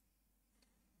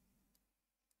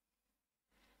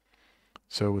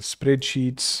 So with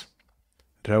spreadsheets,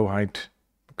 row height,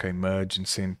 okay, merge and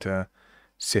center,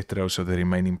 set row so they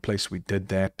remain in place. We did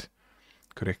that.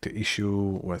 Correct the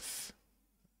issue with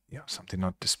something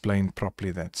not displaying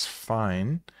properly. That's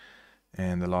fine.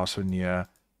 And the last one here,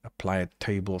 apply a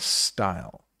table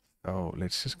style. So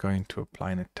let's just go into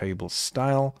applying a table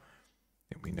style.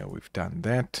 And we know we've done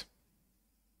that.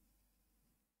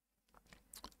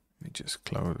 Let me just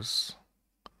close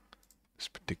this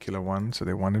particular one. So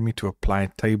they wanted me to apply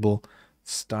table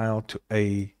style to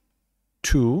A2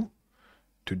 to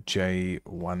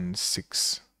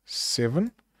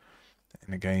J167.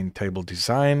 And again, table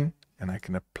design, and I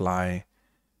can apply,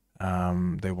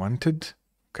 they wanted,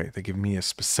 okay, they give me a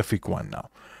specific one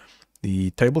now. The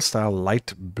table style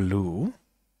light blue,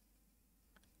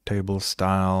 table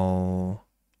style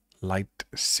light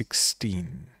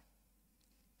 16.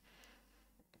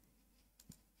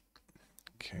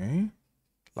 Okay,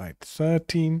 light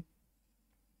 13,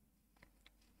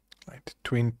 light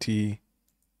 20,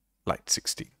 light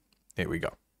 16. There we go.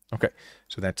 Okay,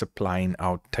 so that's applying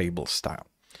our table style.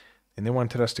 And they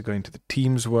wanted us to go into the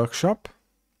Teams workshop.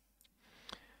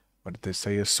 What did they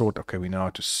say? A sort. Okay, we know how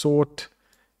to sort.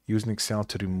 Using Excel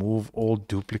to remove all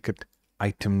duplicate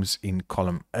items in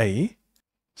column A.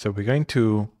 So we're going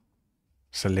to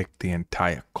select the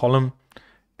entire column.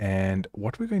 And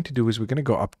what we're going to do is we're going to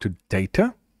go up to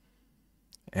Data.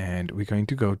 And we're going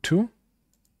to go to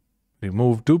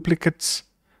Remove Duplicates.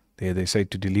 There they say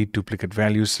to delete duplicate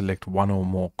values, select one or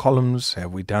more columns.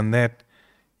 Have we done that?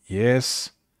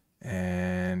 Yes.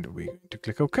 And we're going to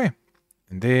click OK.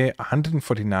 And there,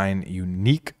 149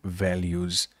 unique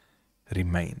values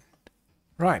remain.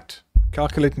 Right.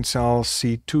 Calculate in cell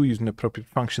C2 using the appropriate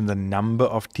function the number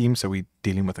of teams. So we're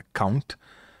dealing with a count.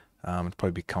 It'll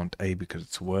probably be count A because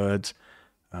it's words.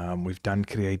 We've done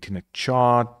creating a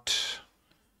chart.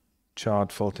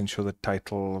 Chart filter, ensure the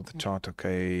title of the chart.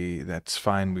 Okay, that's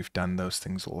fine. We've done those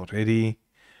things already.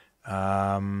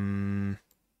 Maybe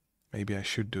I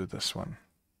should do this one.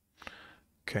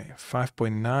 Okay,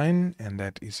 5.9, and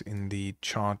that is in the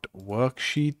chart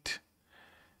worksheet.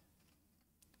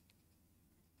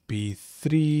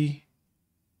 B3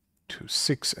 to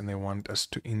 6, and they want us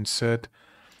to insert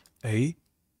a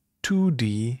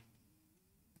 2D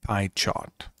pie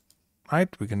chart. Right,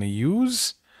 we're going to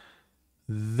use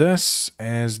this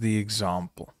as the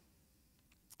example.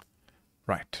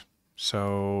 Right,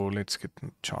 so let's get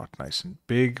the chart nice and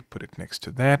big, put it next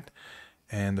to that.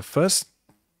 And the first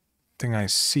thing I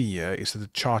see here is that the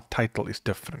chart title is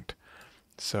different.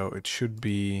 So it should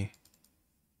be,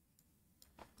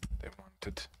 they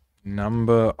wanted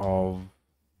number of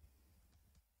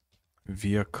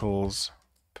vehicles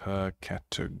per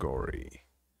category.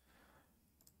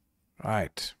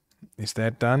 Right, is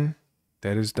that done?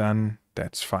 That is done.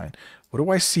 That's fine. What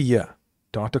do I see here?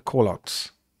 Data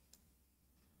callouts.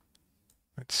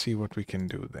 Let's see what we can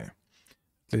do there.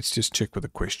 Let's just check with a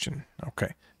question.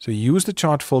 Okay, so use the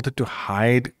chart filter to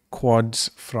hide quads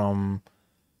from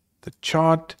the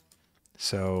chart.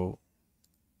 So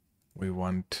we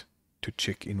want to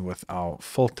check in with our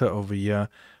filter over here.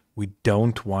 We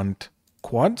don't want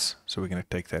quads, so we're going to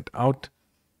take that out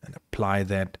and apply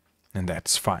that, and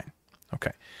that's fine.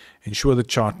 Okay, ensure the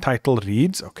chart title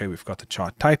reads. Okay, we've got the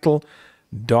chart title.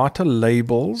 Data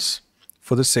labels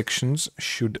for the sections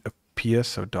should appear.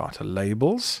 So data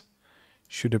labels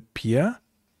should appear,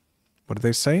 what do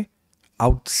they say?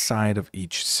 Outside of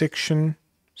each section.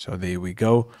 So there we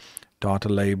go. Data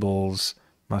labels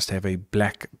must have a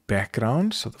black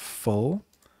background. So the fill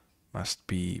must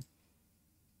be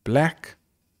black.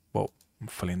 Whoa, I'm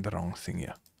filling the wrong thing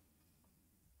here.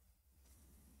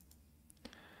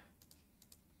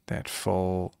 That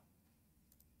fill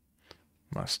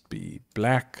must be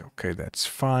black. Okay, that's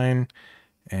fine.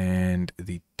 And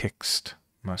the text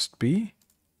must be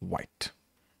white.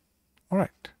 All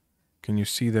right. Can you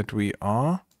see that we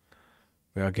are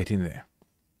getting there?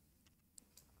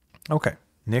 Okay,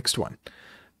 next one.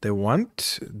 They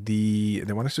want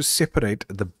us to separate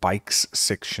the bikes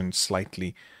section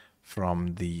slightly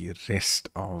from the rest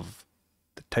of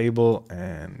the table,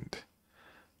 and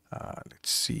let's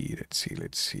see.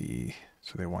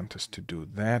 So they want us to do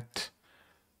that,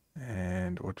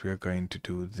 and what we are going to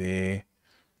do there,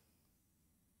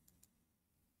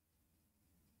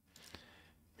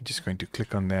 we're just going to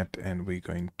click on that, and we're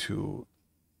going to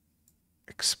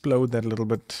explode that a little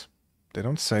bit. They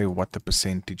don't say what the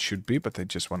percentage should be, but they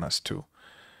just want us to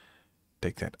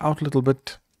take that out a little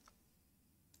bit.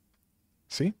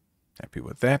 See? Happy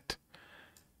with that.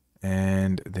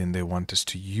 And then they want us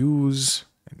to use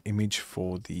an image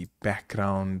for the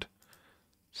background.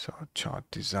 So chart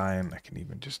design, I can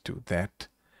even just do that.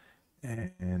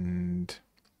 And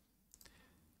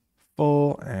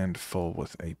fill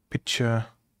with a picture.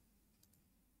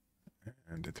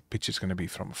 And the picture is going to be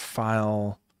from a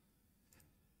file.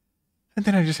 And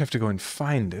then I just have to go and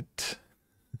find it.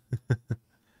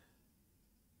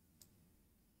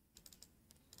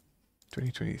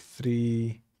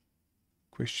 2023,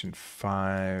 question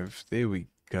 5. There we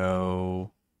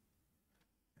go.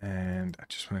 And I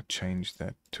just want to change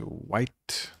that to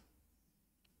white.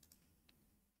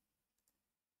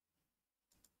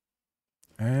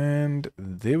 And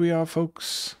there we are,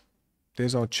 folks.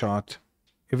 There's our chart.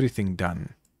 Everything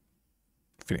done.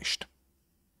 Finished.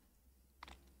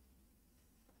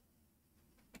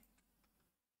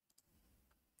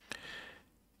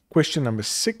 Question number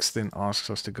 6 then asks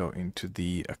us to go into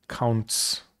the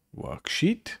accounts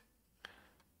worksheet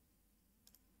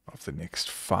of the next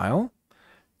file.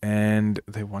 And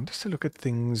they want us to look at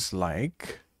things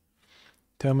like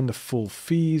determine the full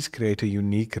fees, create a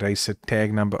unique racer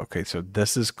tag number. Okay, so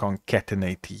this is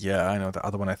concatenate here. I know the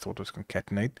other one I thought was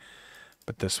concatenate,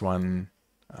 but this one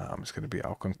is going to be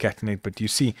our concatenate. But you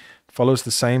see, it follows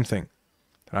the same thing,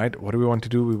 right? What do we want to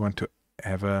do? We want to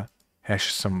have a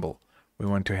hash symbol. We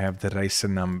want to have the racer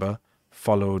number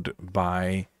followed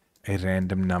by a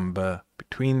random number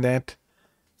between that.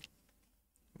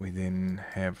 We then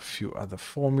have a few other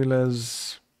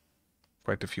formulas,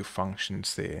 quite a few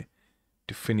functions there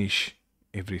to finish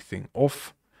everything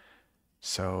off.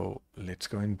 So let's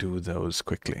go and do those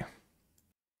quickly.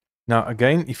 Now,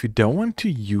 again, if you don't want to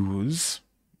use,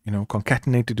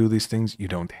 concatenate to do these things, you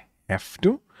don't have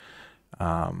to.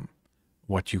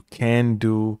 What you can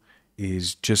do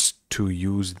is just to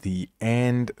use the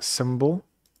AND symbol.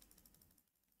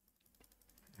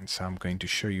 And so I'm going to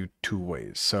show you 2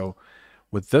 ways. So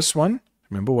with this one,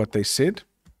 remember what they said?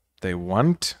 They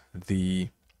want the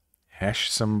hash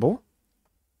symbol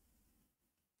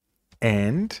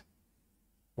and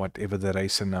whatever the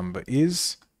racer number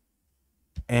is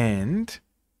and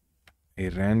a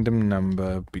random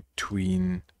number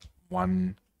between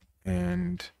 1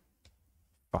 and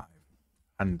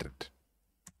 500.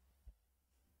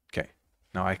 Okay,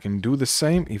 now I can do the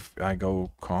same if I go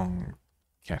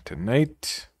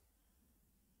concatenate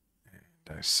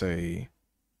and I say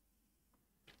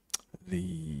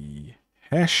the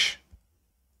hash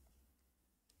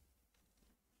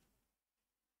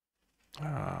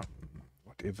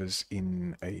whatever's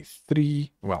in a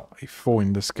 3, well, a 4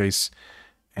 in this case,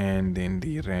 and then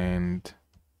the rand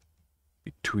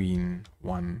between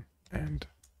 1 and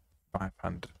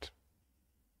 500.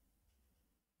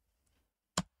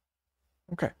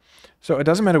 Okay, so it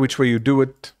doesn't matter which way you do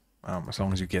it, as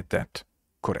long as you get that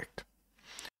correct.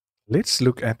 Let's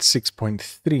look at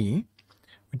 6.3,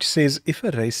 which says if a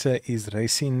racer is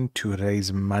racing to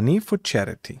raise money for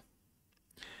charity,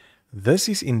 this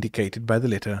is indicated by the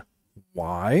letter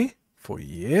Y for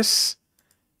yes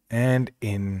and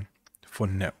N for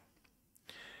no.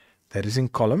 That is in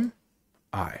column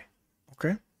I.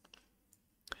 Okay.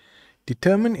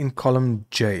 Determine in column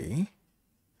J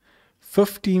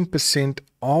 15%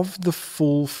 of the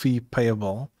full fee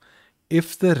payable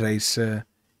if the racer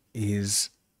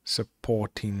is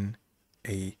supporting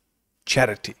a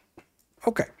charity.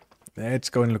 Okay, let's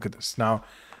go and look at this. Now,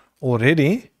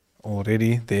 already,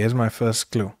 there's my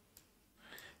first clue.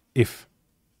 If.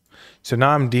 So now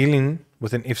I'm dealing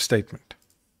with an if statement.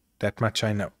 That much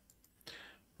I know.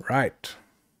 Right.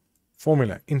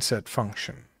 Formula, insert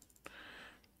function.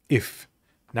 If.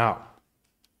 Now,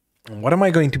 what am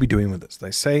I going to be doing with this?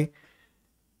 They say,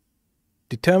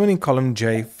 determine in column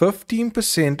J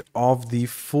 15% of the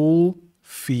full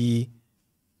fee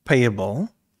payable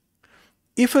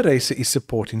if a racer is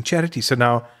supporting charity. So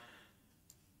now,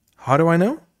 how do I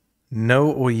know?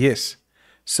 No or yes.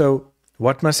 So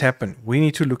what must happen? We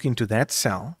need to look into that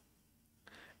cell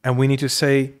and we need to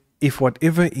say if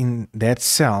whatever in that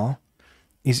cell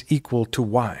is equal to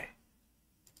Y.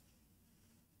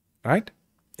 Right?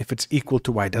 If it's equal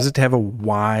to Y, does it have a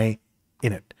Y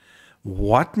in it?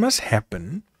 What must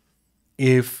happen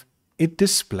if it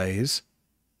displays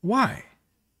Y?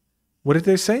 What did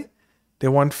they say? They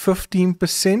want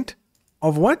 15%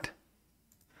 of what?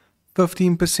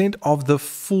 15% of the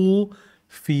full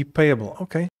fee payable.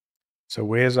 Okay. So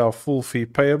where's our full fee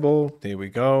payable? There we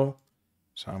go.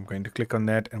 So I'm going to click on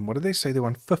that. And what do they say? They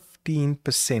want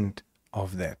 15%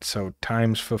 of that. So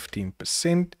times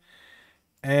 15%.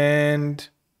 And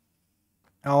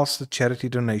else the charity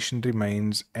donation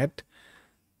remains at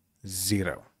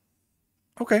 0.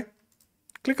 Okay.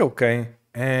 Click OK.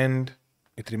 And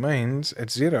it remains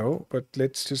at 0. But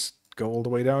let's just go all the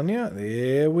way down here.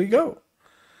 There we go.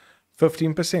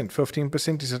 15%.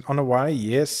 15%, is it on a Y?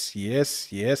 Yes,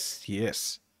 yes, yes,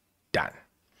 yes. Done.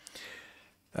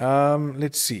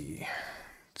 Let's see.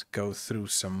 Let's go through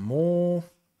some more.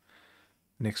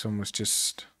 Next one was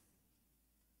just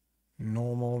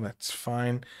normal. That's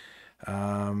fine.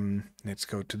 Let's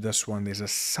go to this one. There's a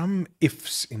some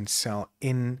ifs in cell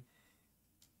N10.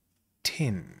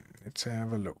 Let's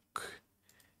have a look.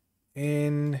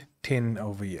 N10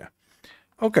 over here.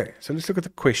 Okay, so let's look at the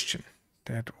question.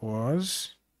 That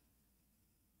was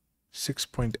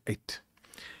 6.8.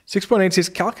 6.8 says,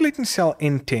 calculate in cell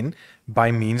N10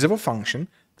 by means of a function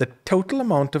the total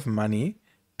amount of money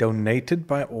donated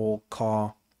by all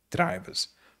car drivers.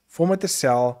 Format the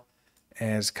cell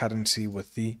as currency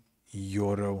with the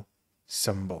euro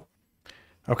symbol.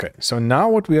 Okay, so now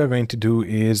what we are going to do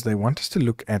is they want us to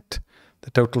look at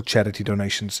the total charity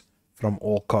donations from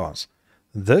all cars.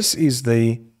 This is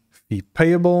the fee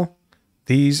payable.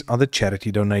 These are the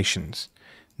charity donations.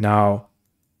 Now,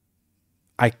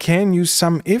 I can use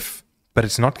sum if, but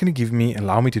it's not going to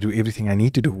allow me to do everything I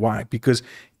need to do. Why? Because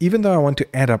even though I want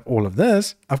to add up all of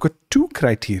this, I've got two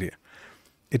criteria.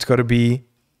 It's got to be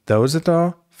those that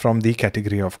are from the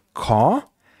category of car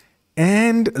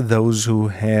and those who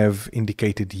have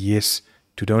indicated yes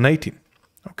to donating.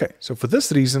 Okay, so for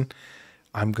this reason,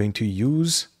 I'm going to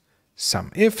use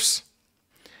sum ifs.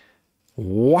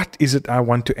 What is it I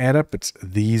want to add up? It's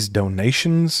these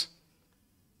donations.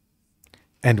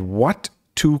 And what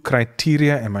two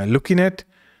criteria am I looking at?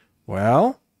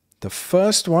 Well, the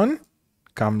first one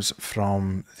comes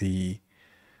from the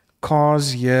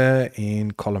cars here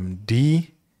in column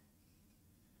D.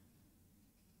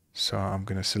 So I'm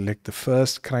going to select the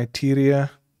first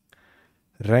criteria,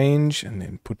 range, and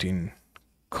then put in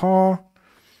car.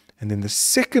 And then the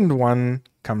second one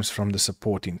comes from the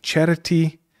supporting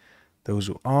charity, those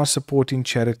who are supporting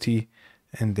charity,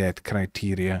 and that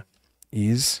criteria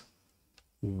is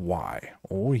Y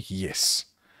or yes.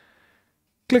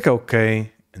 Click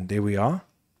OK, and there we are,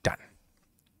 done.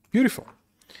 Beautiful.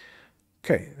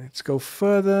 Okay, let's go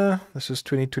further. This is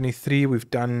 2023. We've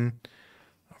done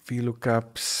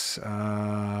VLOOKUPs,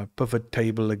 pivot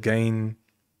table again,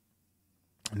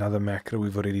 another macro.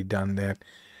 We've already done that.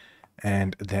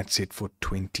 And that's it for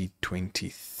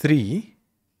 2023.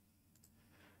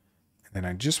 And then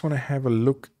I just want to have a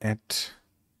look at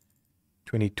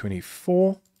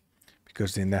 2024,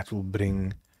 because then that will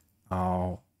bring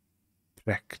our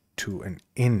track to an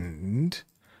end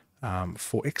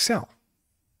for Excel.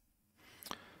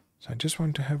 So I just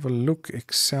want to have a look.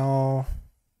 Excel.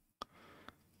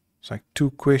 It's like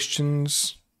 2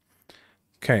 questions.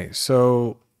 Okay,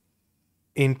 so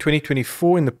in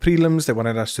 2024, in the prelims, they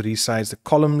wanted us to resize the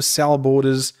columns, cell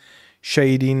borders,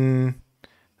 shading,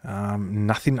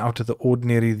 nothing out of the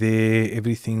ordinary there,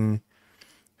 everything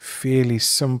fairly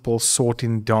simple,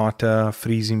 sorting data,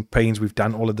 freezing panes. We've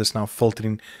done all of this now,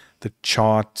 filtering the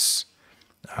charts,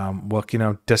 working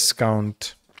out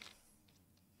discount.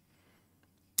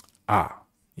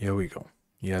 Here we go.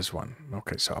 Here's one.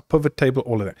 Okay, so our pivot table,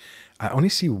 all of that. I only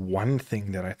see one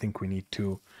thing that I think we need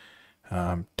to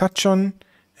touch on,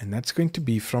 and that's going to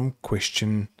be from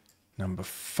question number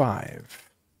 5.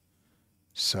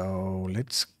 So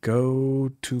let's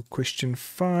go to question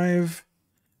 5.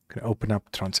 I'm going to open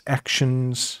up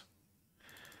transactions,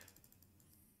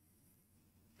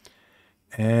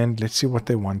 and let's see what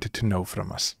they wanted to know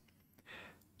from us.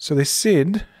 So they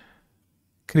said,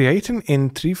 create an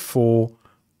entry for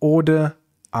order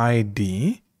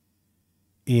ID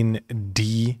in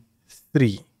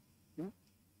D3.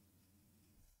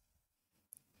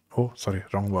 Oh, sorry,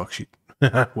 wrong worksheet.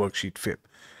 Worksheet Feb.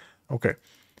 Okay.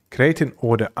 Create an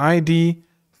order ID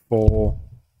for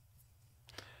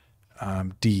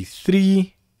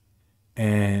D3.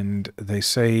 And they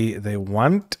say they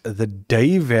want the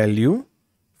day value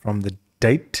from the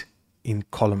date in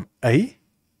column A.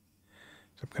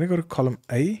 So I'm going to go to column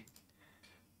A.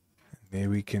 There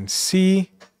we can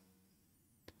see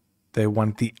they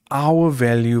want the hour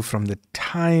value from the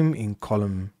time in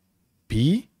column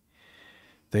B.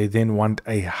 They then want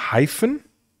a hyphen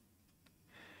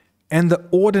and the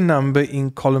order number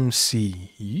in column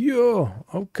C.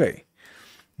 Okay.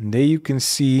 And there you can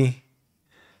see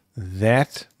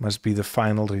that must be the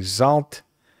final result.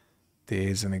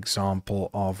 There's an example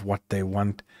of what they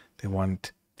want. They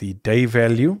want the day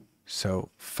value, so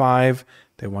 5.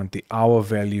 They want the hour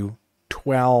value,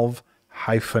 12,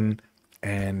 hyphen,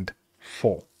 and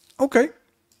 4. Okay.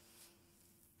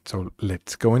 So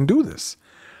let's go and do this.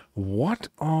 What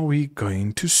are we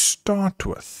going to start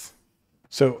with?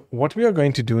 So what we are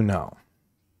going to do now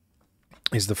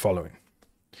is the following.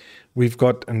 We've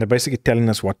got, and they're basically telling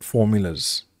us what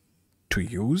formulas to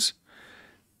use.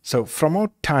 So from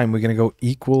our time, we're going to go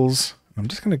equals. I'm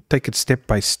just going to take it step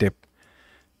by step.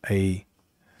 A3.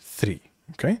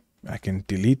 Okay. I can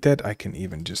delete that. I can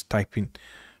even just type in,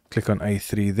 click on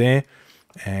A3 there.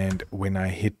 And when I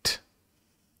hit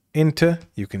enter,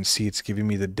 you can see it's giving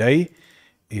me the day.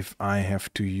 If I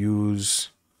have to use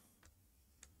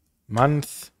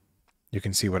month, you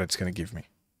can see what it's going to give me.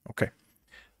 Okay.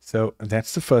 So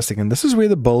that's the first thing. And this is where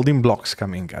the building blocks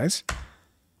come in, guys.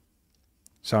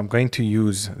 So I'm going to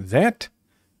use that.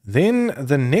 Then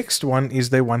the next one is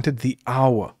they wanted the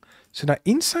hour. So now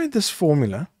inside this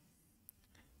formula,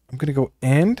 I'm going to go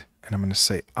and I'm going to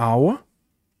say hour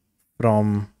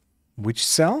from which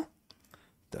cell?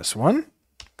 This one.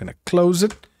 I'm going to close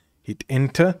it, hit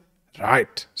enter.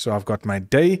 Right. So I've got my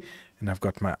day and I've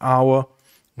got my hour.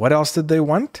 What else did they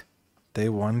want? They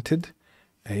wanted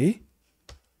a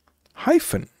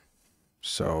hyphen.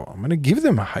 So I'm going to give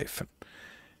them a hyphen.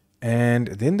 And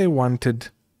then they wanted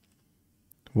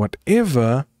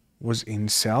whatever was in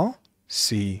cell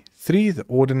C3, the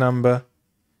order number,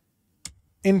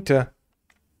 enter,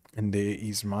 and there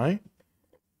is my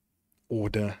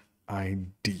order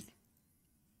ID.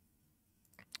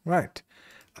 Right.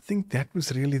 I think that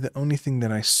was really the only thing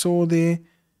that I saw there.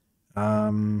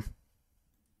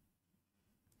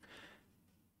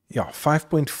 Yeah,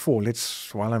 5.4.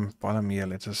 Let's while I'm here,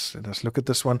 let us look at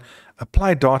this one.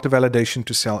 Apply data validation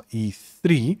to cell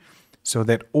E3 so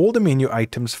that all the menu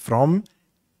items from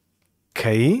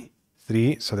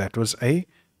K3, so that was a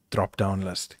drop-down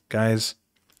list. Guys,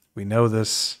 we know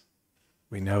this.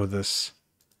 We know this.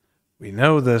 We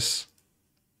know this.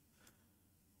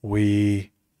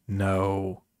 We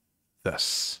know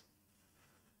this.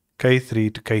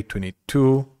 K3 to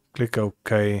K22. Click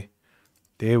OK.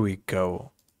 There we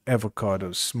go. Avocado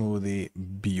smoothie.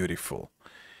 Beautiful.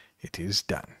 It is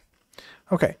done.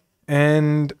 Okay.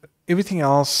 And everything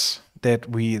else that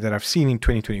I've seen in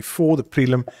 2024, the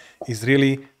prelim, is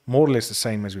really more or less the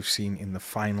same as we've seen in the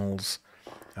finals.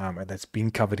 And that's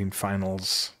been covered in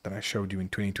finals that I showed you in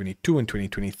 2022 and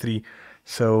 2023.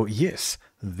 So yes,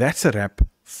 that's a wrap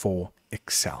for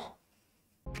Excel.